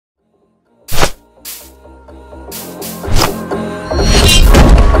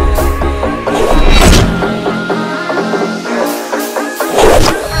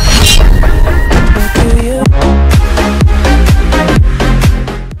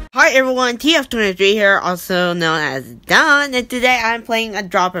Hi everyone, TF23 here, also known as Don, and today I'm playing a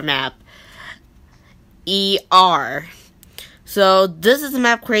dropper map, ER. So this is the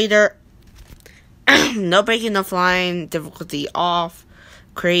map creator, no breaking, no flying, difficulty off,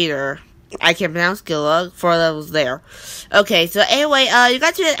 creator. I can't pronounce skill log, 4 levels there. Okay, so anyway, you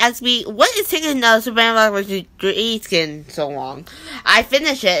guys should ask me, what is taking Superman vs. 3 skin so long? I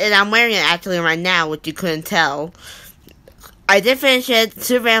finished it, and I'm wearing it actually right now, which you couldn't tell. I did finish it.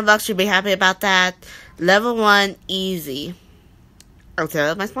 Superman Vlog should be happy about that. Level 1, easy. Okay,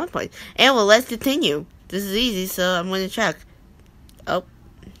 that's my spawn point. And well, let's continue. This is easy, so I'm going to check. Oh.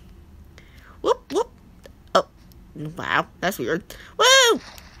 Whoop, whoop. Oh. Wow, that's weird. Woo!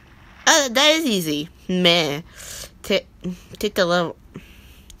 That is easy. Meh. Take the level.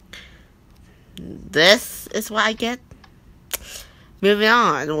 This is what I get. Moving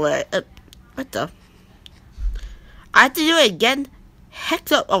on. What the? I have to do it again. Heck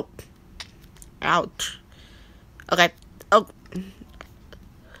up. Oh. Ouch. Okay. Oh.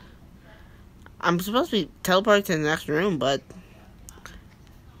 I'm supposed to be teleported to the next room, but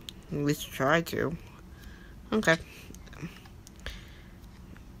at least try to. Okay.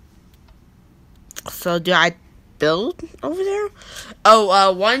 So do I build over there?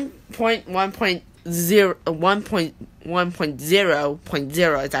 Oh,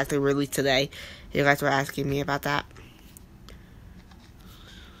 1.0.0 is actually released today. You guys were asking me about that.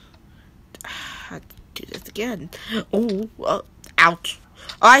 I'll do this again. Oh, ouch.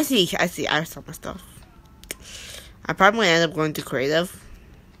 Oh, I see. I saw my stuff. I probably end up going to creative.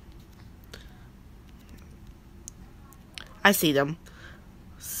 I see them.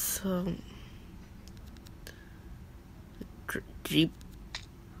 So, Jeep.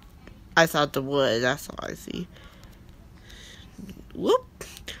 I saw the wood. That's all I see. Whoop.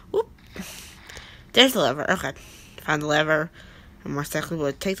 Whoop. There's the lever. Okay. Found the lever. And more second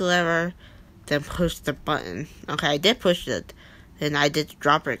would take the lever. Then push the button. Okay, I did push it. Then I did the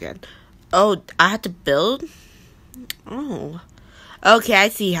dropper again. Oh, I had to build? Oh. Okay, I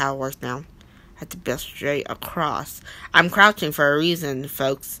see how it works now. I have to build straight across. I'm crouching for a reason,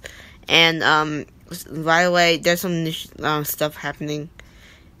 folks. And, by the way, there's some new stuff happening.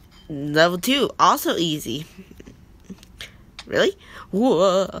 Level 2, also easy. Really?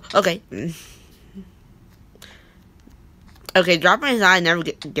 Whoa. Okay. Okay, dropper and I never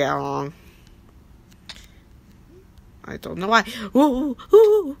get along. I don't know why. Whoa,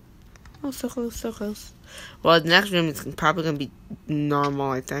 whoa. Oh, so close, so close. Well, the next room is probably going to be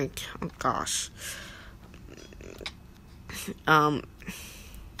normal, I think. Oh, gosh.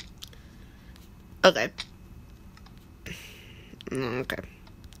 Okay. Okay.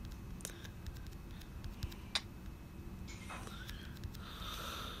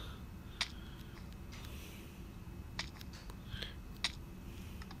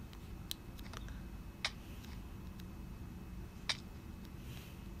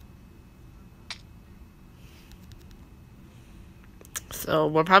 So,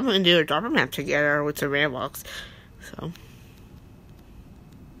 we're probably going to do a dropper map together with the Rambox. So.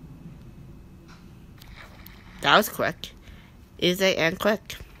 That was quick. Easy and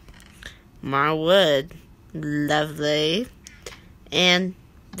quick. More wood. Lovely. And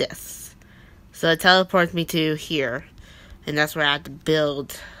this. So, it teleports me to here. And that's where I have to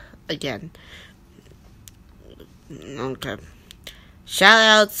build again. Okay.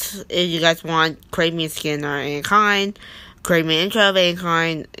 Shoutouts if you guys want. Create me a skin or any kind. Create me an intro of any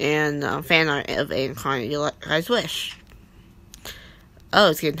kind, and fan art of any kind you guys wish.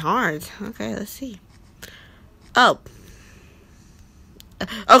 Oh, it's getting hard. Okay, let's see. Oh.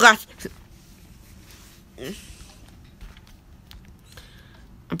 Oh, gosh.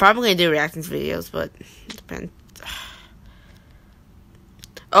 I'm probably going to do reactions videos, but it depends.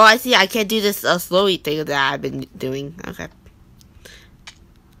 Oh, I see. I can't do this slowy thing that I've been doing. Okay.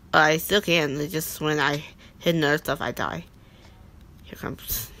 I still can. It's just when I hit another stuff, I die. Here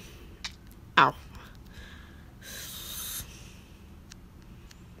comes. Ow.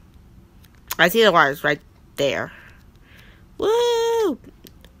 I see the wires right there. Woo!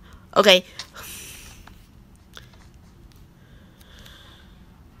 Okay.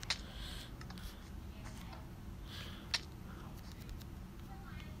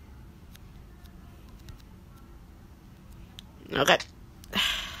 Okay.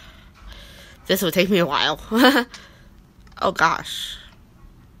 This will take me a while. Oh, gosh.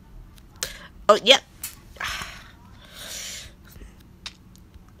 Oh, yep.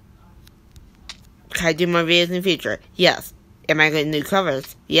 Can I do more videos in the future? Yes. Am I going to do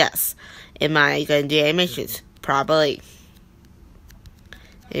covers? Yes. Am I going to do animations? Probably.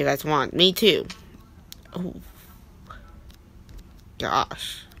 If you guys want me to. Oh.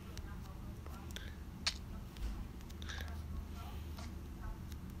 Gosh.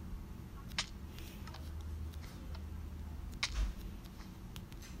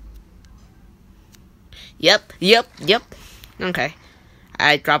 Yep. Okay.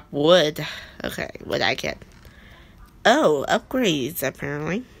 I dropped wood. Okay, what did I get? Oh, upgrades,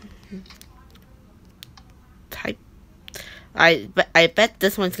 apparently. Type. I bet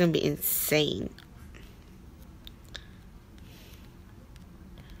this one's gonna be insane.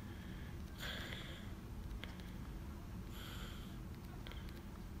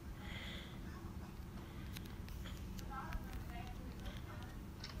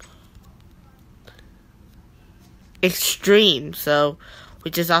 Extreme, so,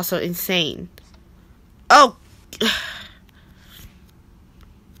 which is also insane. Oh!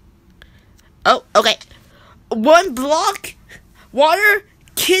 Oh, okay. 1 block? Water?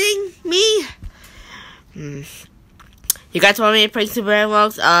 Kidding me? You guys want me to prank Super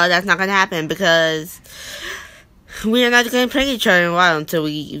Analytics? That's not gonna happen because we are not gonna prank each other in a while until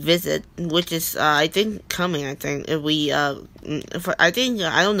we visit, which is, I think, coming, I think. If we, I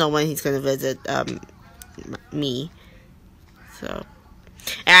don't know when he's gonna visit, me. So,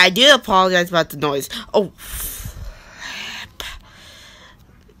 and I do apologize about the noise. Oh,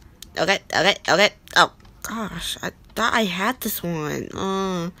 okay. Oh, gosh, I thought I had this one.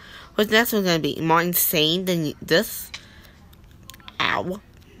 What's the next one gonna be? More insane than this? Ow.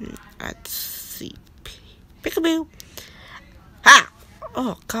 Let's see. Peekaboo. Ha!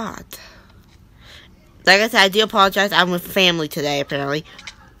 Oh, God. Like I said, I do apologize. I'm with family today, apparently.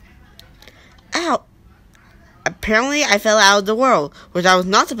 Ow. Apparently, I fell out of the world, which I was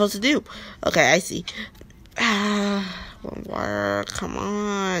not supposed to do. Okay, I see. Won't work. Come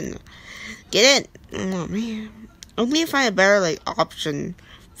on. Get in. Oh, man. I need to find a better, like, option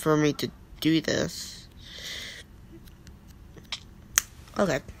for me to do this.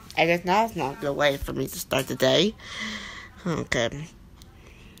 Okay. I guess now it's not a good way for me to start the day. Okay.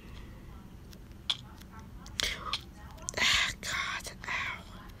 God.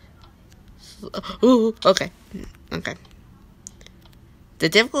 Ow. Ooh, okay. Okay. The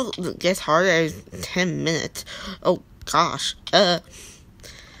difficult gets harder every 10 minutes. Oh, gosh.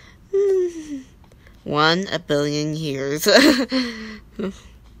 1 billion years.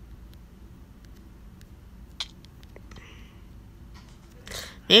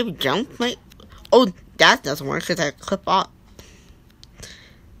 Maybe jump? Like, oh, that doesn't work because I clip off.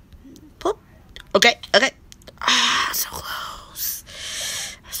 Poop. Okay. Ah, so close.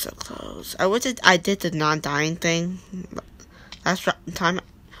 So close. I wish I did the non-dying thing. Last time.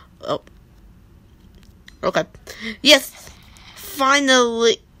 Oh. Okay. Yes.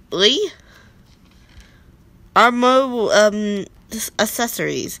 Finally. Our mobile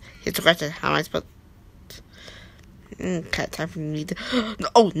accessories. Here's the question. How am I supposed? Okay, time for me to.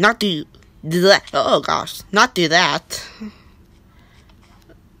 Oh, not do that. Oh gosh, not do that.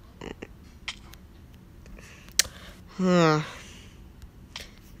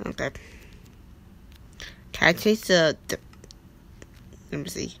 Okay. Can I change the? Let me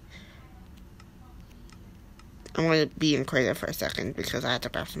see. I'm going to be in creative for a second because I have to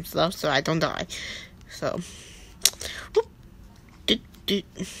grab some stuff so I don't die. So, whoop,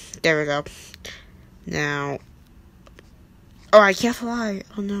 there we go. Now, oh, I can't fly.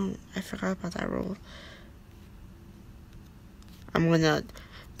 Oh no, I forgot about that rule. I'm going to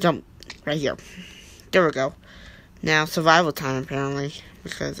jump right here. There we go. Now, survival time apparently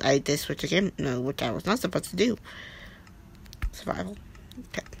because I did switch again. No, which I was not supposed to do. Survival.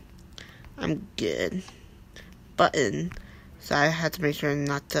 Okay. I'm good. Button. So I had to make sure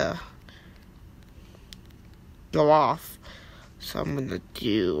not to go off. So I'm gonna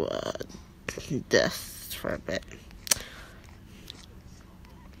do this for a bit.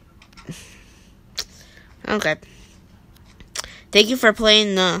 Okay. Thank you for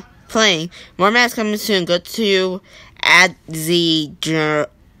playing. More maps coming soon. Go to @Bojan,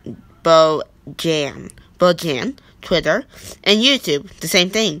 Twitter, and YouTube. The same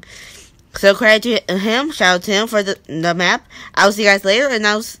thing. So credit to him. Shout out to him for the map. I'll see you guys later,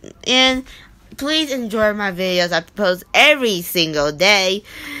 and please enjoy my videos. I post every single day,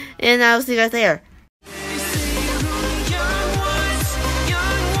 and I'll see you guys later.